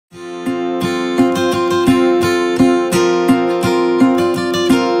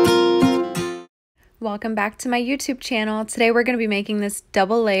Welcome back to my YouTube channel. Today we're going to be making this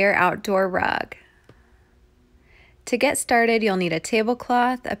double layer outdoor rug. To get started, you'll need a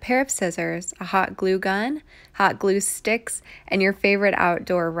tablecloth, a pair of scissors, a hot glue gun, hot glue sticks, and your favorite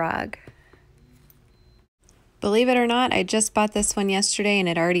outdoor rug. Believe it or not, I just bought this one yesterday and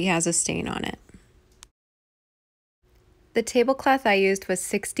it already has a stain on it. The tablecloth I used was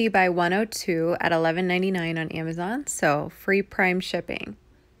 60 by 102 at $11.99 on Amazon, so free Prime shipping.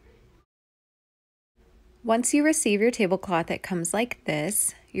 Once you receive your tablecloth, it comes like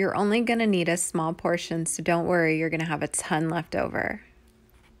this. You're only going to need a small portion, so don't worry, you're going to have a ton left over.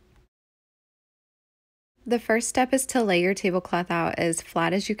 The first step is to lay your tablecloth out as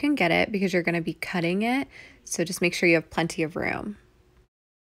flat as you can get it because you're going to be cutting it, so just make sure you have plenty of room.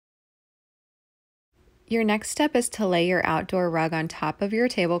 Your next step is to lay your outdoor rug on top of your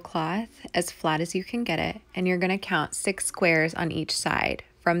tablecloth as flat as you can get it, and you're going to count 6 squares on each side,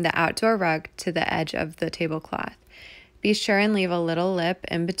 from the outdoor rug to the edge of the tablecloth. Be sure and leave a little lip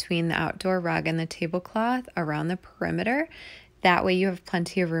in between the outdoor rug and the tablecloth around the perimeter. That way you have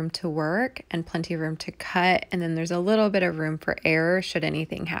plenty of room to work and plenty of room to cut, and then there's a little bit of room for error should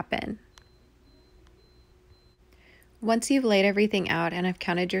anything happen. Once you've laid everything out and have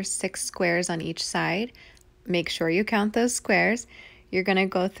counted your 6 squares on each side, make sure you count those squares. You're going to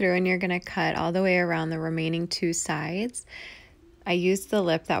go through and you're going to cut all the way around the remaining 2 sides. I used the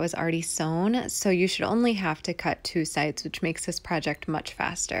lip that was already sewn, so you should only have to cut 2 sides, which makes this project much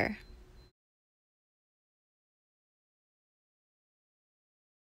faster.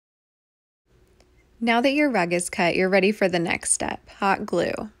 Now that your rug is cut, you're ready for the next step, hot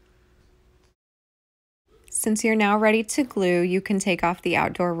glue. Since you're now ready to glue, you can take off the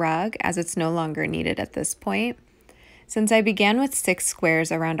outdoor rug as it's no longer needed at this point. Since I began with 6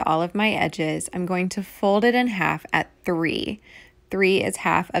 squares around all of my edges, I'm going to fold it in half at 3. 3 is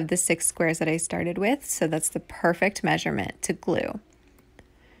half of the 6 squares that I started with, so that's the perfect measurement to glue.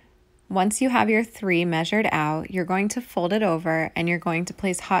 Once you have your 3 measured out, you're going to fold it over and you're going to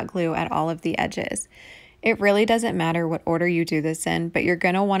place hot glue at all of the edges. It really doesn't matter what order you do this in, but you're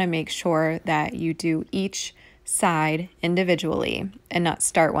going to want to make sure that you do each side individually and not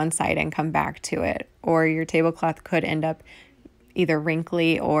start one side and come back to it, or your tablecloth could end up either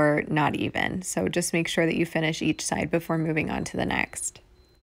wrinkly or not even. So just make sure that you finish each side before moving on to the next.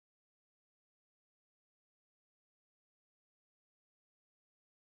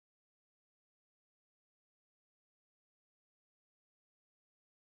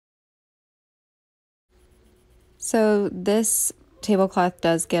 So this tablecloth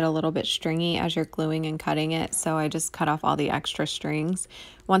does get a little bit stringy as you're gluing and cutting it, so I just cut off all the extra strings.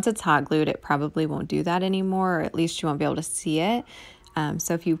 Once it's hot glued, it probably won't do that anymore, or at least you won't be able to see it.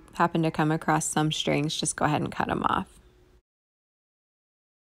 So if you happen to come across some strings, just go ahead and cut them off.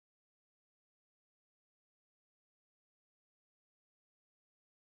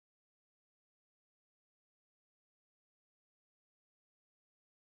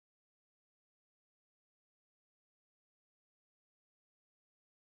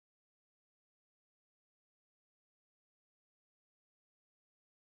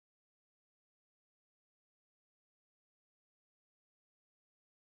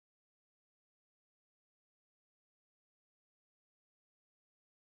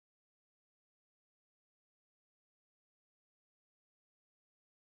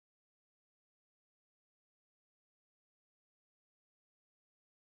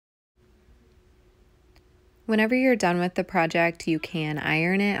 Whenever you're done with the project, you can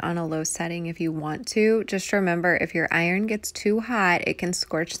iron it on a low setting if you want to. Just remember, if your iron gets too hot, it can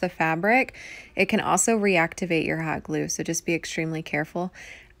scorch the fabric. It can also reactivate your hot glue, so just be extremely careful.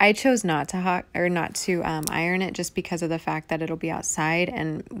 I chose not to iron it just because of the fact that it'll be outside,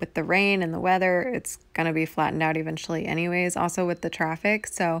 and with the rain and the weather, it's gonna be flattened out eventually anyways, also with the traffic,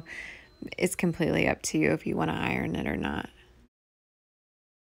 so it's completely up to you if you want to iron it or not.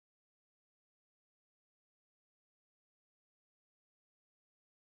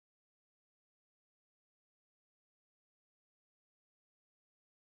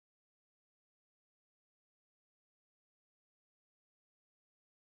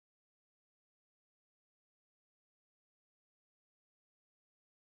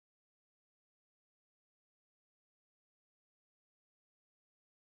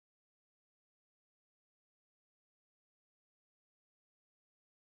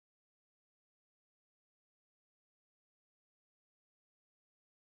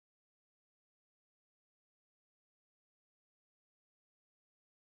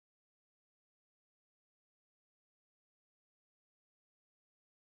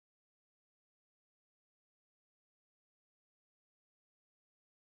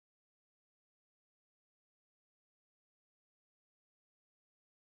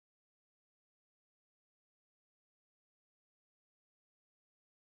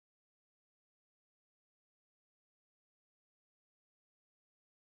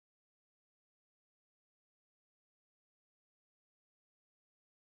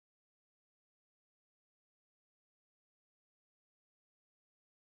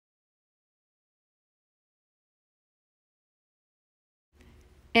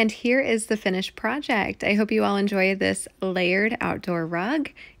 And here is the finished project. I hope you all enjoy this layered outdoor rug.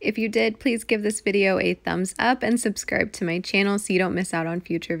 If you did, please give this video a thumbs up and subscribe to my channel so you don't miss out on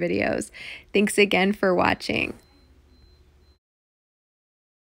future videos. Thanks again for watching.